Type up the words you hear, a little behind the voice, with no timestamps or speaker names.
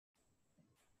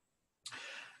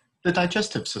The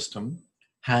digestive system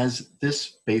has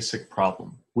this basic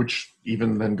problem, which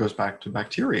even then goes back to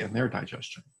bacteria and their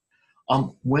digestion.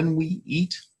 When we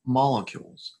eat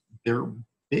molecules, they're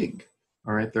big,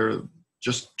 all right? They're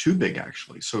just too big,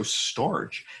 actually. So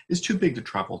starch is too big to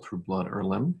travel through blood or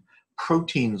limb.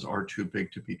 Proteins are too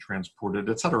big to be transported,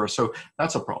 et cetera. So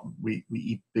that's a problem. We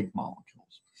eat big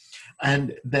molecules.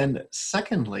 And then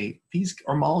secondly, these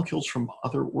are molecules from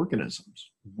other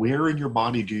organisms. Where in your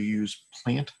body do you use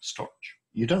plant starch?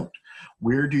 You don't.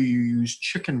 Where do you use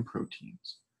chicken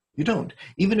proteins? You don't.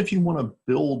 Even if you want to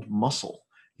build muscle,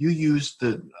 you use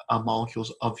the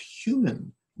molecules of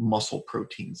human muscle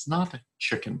proteins, not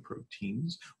chicken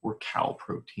proteins or cow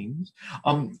proteins.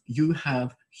 You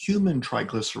have human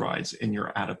triglycerides in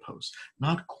your adipose,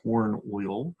 not corn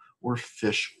oil or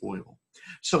fish oil.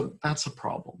 So that's a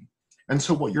problem. And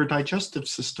so what your digestive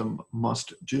system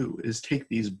must do is take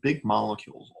these big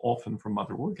molecules, often from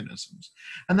other organisms,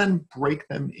 and then break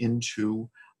them into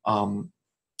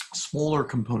smaller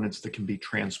components that can be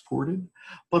transported.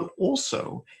 But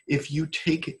also, if you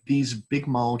take these big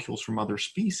molecules from other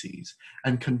species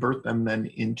and convert them then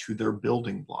into their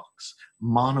building blocks,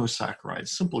 monosaccharides,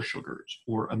 simple sugars,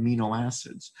 or amino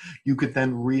acids, you could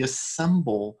then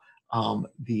reassemble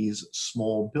these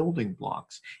small building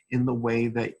blocks in the way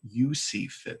that you see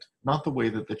fit, not the way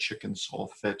that the chicken saw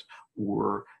fit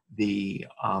or the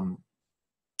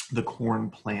corn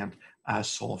plant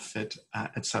saw fit,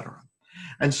 etc.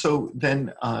 And so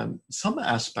then some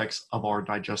aspects of our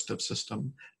digestive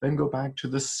system then go back to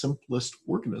the simplest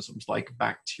organisms like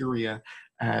bacteria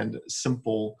and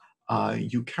simple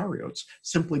eukaryotes,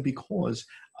 simply because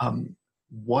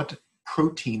what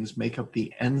proteins make up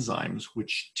the enzymes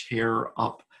which tear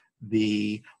up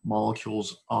the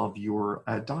molecules of your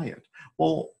diet.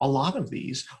 Well, a lot of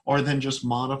these are then just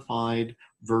modified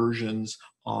versions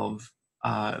of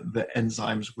the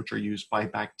enzymes which are used by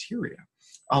bacteria.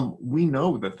 We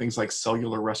know that things like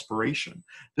cellular respiration,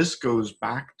 this goes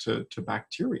back to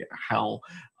bacteria, how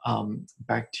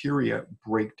bacteria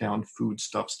break down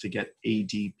foodstuffs to get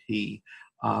ADP.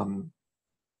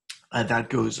 That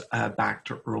goes back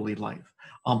to early life.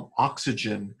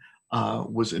 Oxygen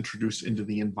was introduced into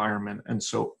the environment, and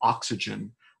so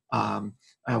oxygen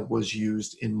was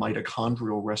used in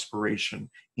mitochondrial respiration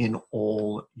in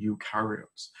all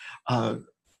eukaryotes.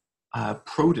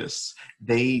 Protists,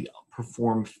 they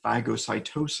perform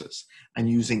phagocytosis, and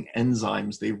using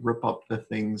enzymes, they rip up the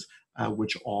things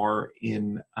which are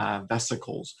in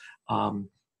vesicles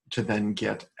to then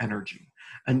get energy.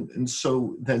 And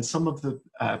so then some of the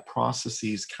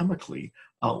processes chemically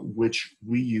which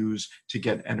we use to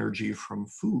get energy from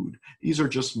food, these are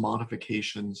just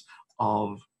modifications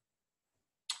of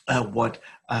what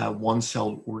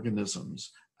one-celled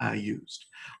organisms used.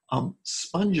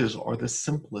 Sponges are the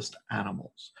simplest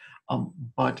animals,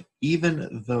 but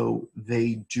even though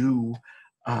they do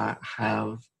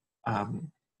have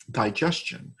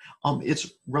digestion,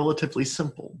 it's relatively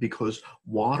simple because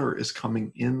water is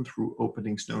coming in through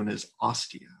openings known as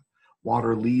ostia.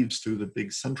 Water leaves through the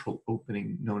big central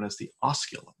opening known as the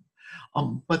osculum.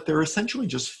 But they're essentially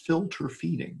just filter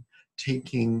feeding,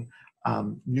 taking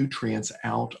nutrients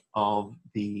out of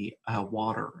the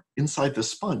water. Inside the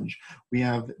sponge, we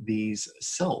have these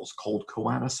cells called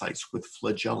choanocytes with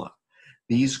flagella.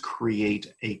 These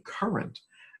create a current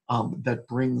that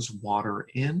brings water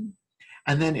in.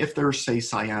 And then if there's, say,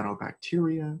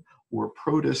 cyanobacteria or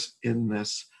protists in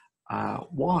this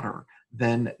water,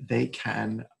 then they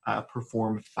can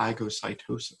perform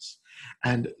phagocytosis.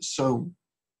 And so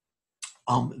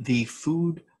the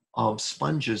food of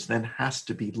sponges then has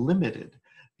to be limited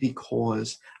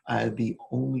because the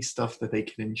only stuff that they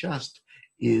can ingest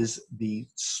is the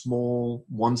small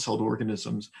one-celled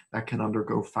organisms that can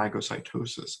undergo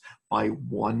phagocytosis by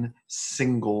one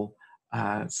single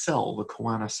cell, the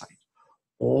choanocyte.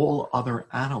 All other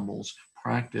animals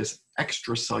practice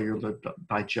extracellular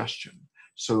digestion.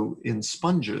 So in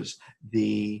sponges,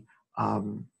 the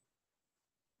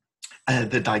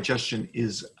digestion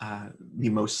is the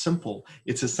most simple.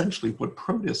 It's essentially what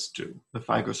protists do, the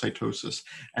phagocytosis,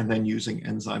 and then using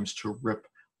enzymes to rip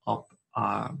up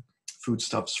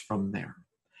foodstuffs from there.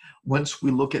 Once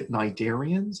we look at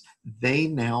cnidarians, they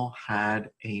now had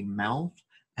a mouth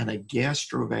and a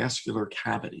gastrovascular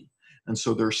cavity. And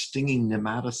so their stinging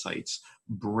nematocytes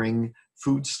bring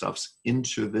foodstuffs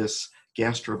into this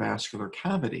gastrovascular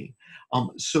cavity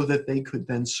so that they could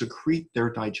then secrete their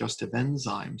digestive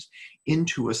enzymes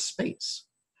into a space.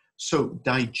 So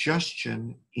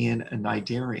digestion in a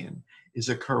cnidarian is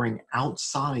occurring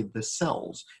outside the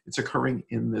cells. It's occurring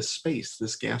in this space,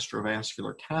 this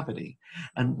gastrovascular cavity.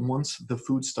 And once the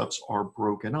foodstuffs are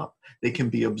broken up, they can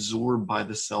be absorbed by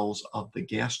the cells of the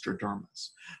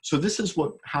gastrodermis. So this is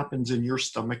what happens in your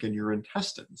stomach and your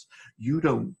intestines. You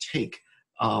don't take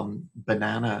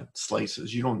banana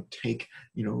slices. You don't take,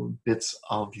 bits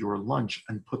of your lunch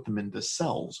and put them into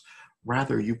cells.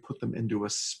 Rather, you put them into a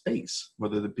space,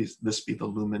 whether this be the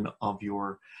lumen of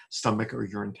your stomach or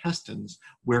your intestines,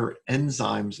 where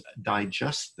enzymes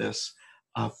digest this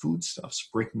foodstuffs,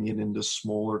 breaking it into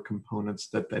smaller components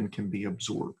that then can be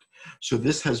absorbed. So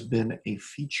this has been a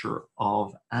feature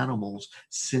of animals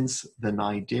since the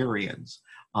Cnidarians,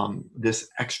 this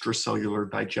extracellular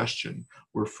digestion,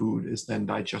 where food is then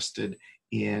digested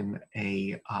in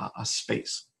a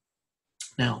space.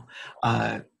 Now,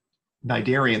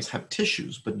 Cnidarians have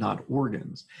tissues, but not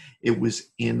organs. It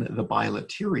was in the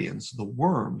bilaterians, the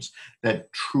worms,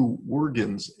 that true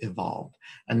organs evolved.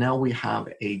 And now we have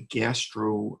a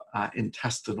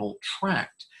gastrointestinal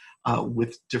tract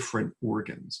with different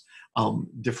organs.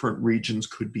 Different regions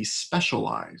could be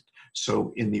specialized.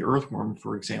 So in the earthworm,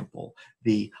 for example,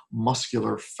 the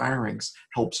muscular pharynx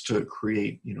helps to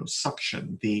create,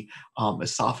 suction. The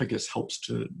esophagus helps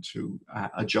to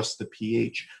adjust the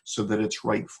pH so that it's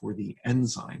right for the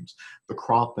enzymes. The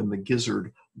crop and the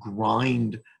gizzard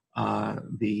grind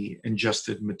the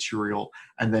ingested material,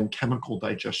 and then chemical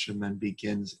digestion then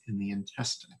begins in the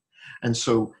intestine. And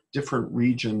so different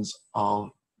regions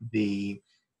of the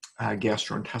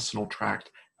gastrointestinal tract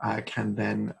can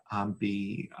then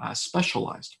be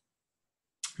specialized.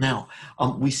 Now,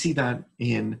 we see that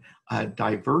in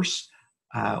diverse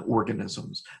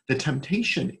organisms. The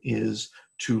temptation is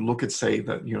to look at, say,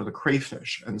 the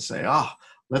crayfish and say,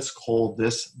 let's call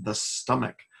this the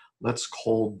stomach. Let's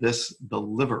call this the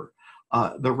liver.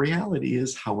 The reality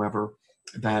is, however,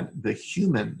 that the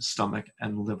human stomach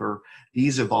and liver,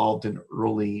 these evolved in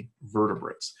early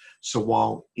vertebrates. So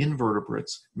while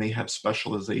invertebrates may have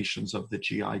specializations of the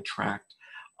GI tract,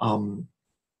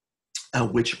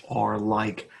 which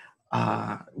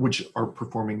are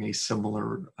performing a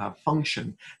similar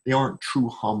function, they aren't true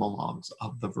homologs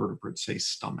of the vertebrate, say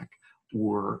stomach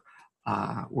or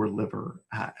liver,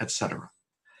 etc.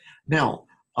 Now,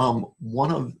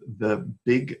 one of the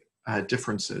big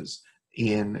differences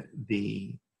in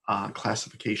the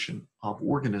classification of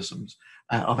organisms,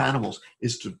 of animals,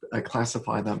 is to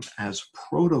classify them as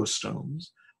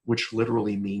protostomes, which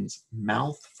literally means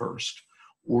mouth first,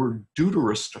 or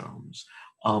deuterostomes,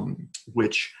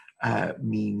 which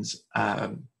means,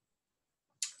 in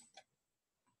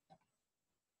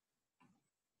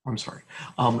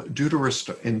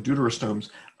deuterostomes,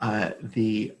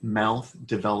 the mouth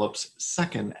develops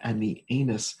second and the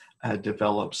anus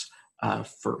develops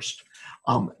first.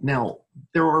 Now,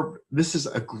 this is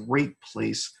a great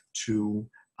place to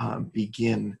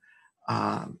begin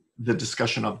the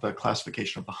discussion of the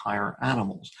classification of the higher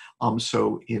animals.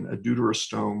 So in a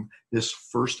deuterostome, this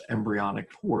first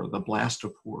embryonic pore, the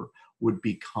blastopore, would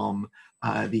become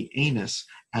the anus,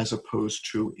 as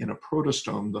opposed to in a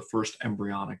protostome, the first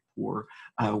embryonic pore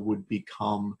would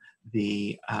become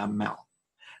the mouth.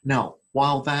 Now,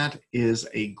 while that is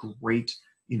a great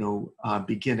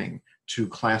beginning to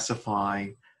classify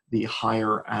the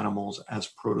higher animals as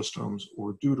protostomes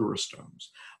or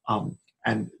deuterostomes,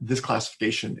 and this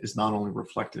classification is not only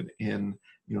reflected in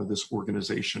this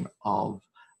organization of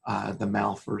the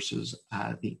mouth versus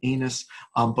the anus,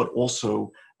 but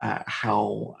also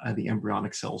how the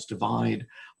embryonic cells divide.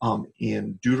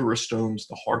 In deuterostomes,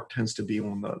 the heart tends to be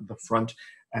on the front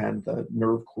and the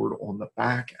nerve cord on the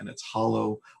back, and it's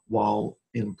hollow, while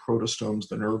in protostomes,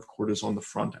 the nerve cord is on the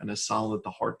front and is solid,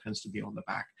 the heart tends to be on the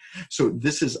back. So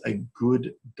this is a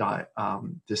good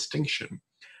distinction.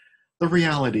 The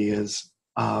reality is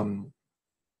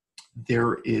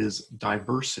there is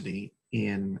diversity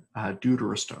in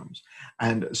deuterostomes,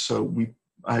 and so we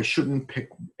shouldn't pick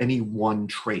any one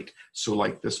trait, so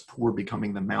like this pore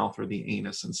becoming the mouth or the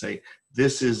anus, and say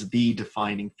this is the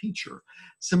defining feature,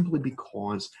 simply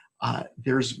because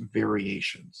there's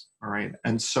variations, all right?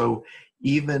 And so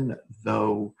even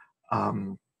though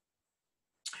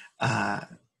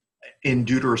in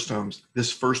deuterostomes,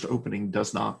 this first opening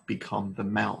does not become the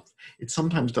mouth, it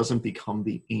sometimes doesn't become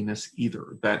the anus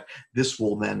either, that this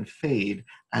will then fade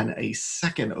and a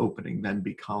second opening then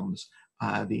becomes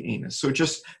the anus. So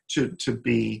just to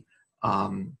be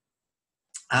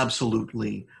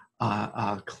absolutely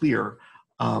clear,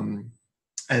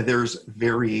 there's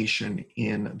variation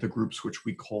in the groups which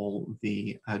we call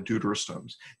the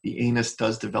deuterostomes. The anus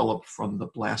does develop from the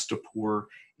blastopore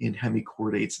in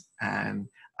hemichordates and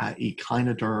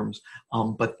echinoderms,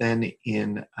 but then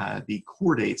in the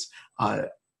chordates,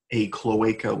 a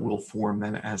cloaca will form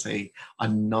then as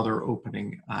another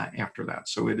opening after that.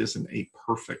 So it isn't a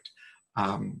perfect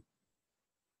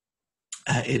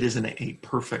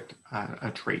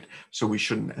trait, so we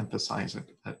shouldn't emphasize it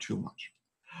too much.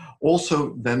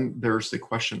 Also, then there's the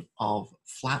question of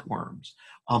flatworms,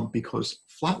 because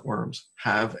flatworms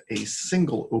have a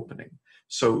single opening.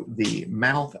 So the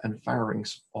mouth and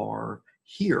pharynx are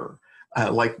here,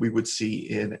 like we would see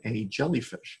in a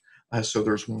jellyfish. So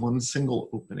there's one single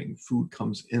opening. Food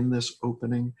comes in this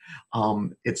opening.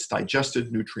 It's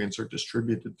digested. Nutrients are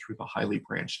distributed through the highly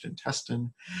branched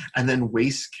intestine. And then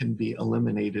waste can be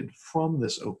eliminated from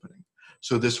this opening.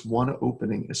 So this one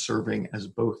opening is serving as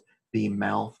both the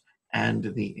mouth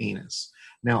and the anus.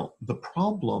 Now, the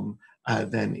problem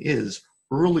then is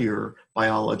earlier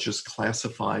biologists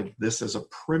classified this as a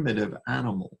primitive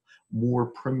animal, more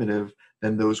primitive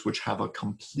than those which have a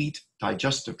complete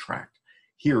digestive tract.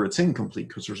 Here it's incomplete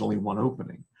because there's only one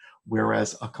opening,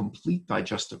 whereas a complete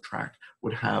digestive tract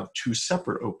would have two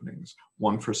separate openings,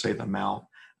 one for, say, the mouth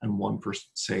and one for,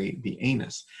 say, the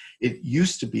anus. It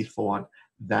used to be thought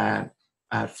that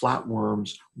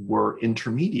flatworms were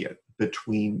intermediate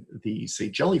between the, say,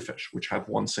 jellyfish, which have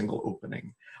one single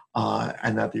opening,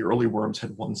 and that the early worms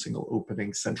had one single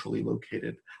opening centrally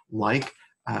located like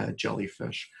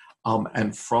jellyfish.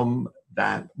 And from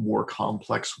that, more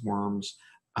complex worms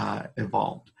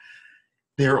evolved.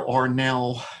 There are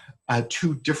now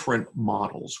two different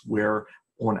models where,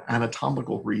 on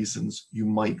anatomical reasons, you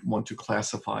might want to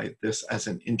classify this as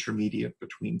an intermediate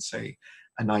between, say,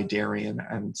 a cnidarian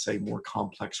and, say, more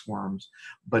complex worms.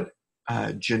 But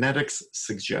genetics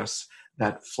suggests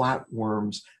that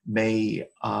flatworms may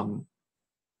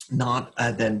not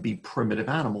then be primitive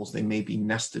animals. They may be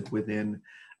nested within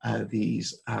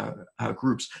these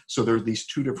groups. So there are these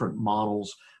two different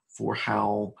models for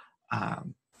how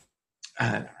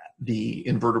the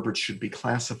invertebrates should be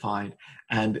classified.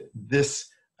 And this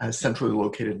centrally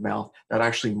located mouth, that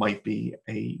actually might be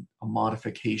a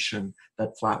modification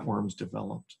that flatworms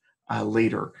developed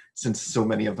later, since so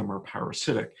many of them are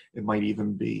parasitic. It might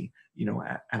even be,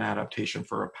 an adaptation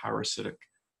for a parasitic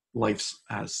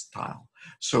lifestyle.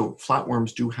 So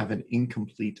flatworms do have an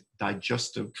incomplete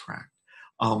digestive tract.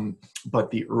 But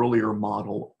the earlier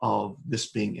model of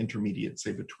this being intermediate,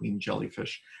 say, between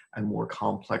jellyfish and more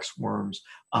complex worms,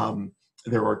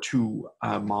 there are two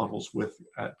models with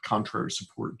contrary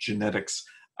support. Genetics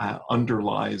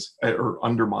underlies or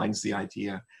undermines the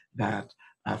idea that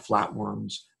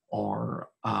flatworms are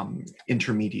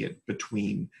intermediate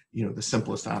between, the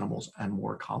simplest animals and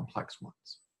more complex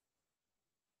ones.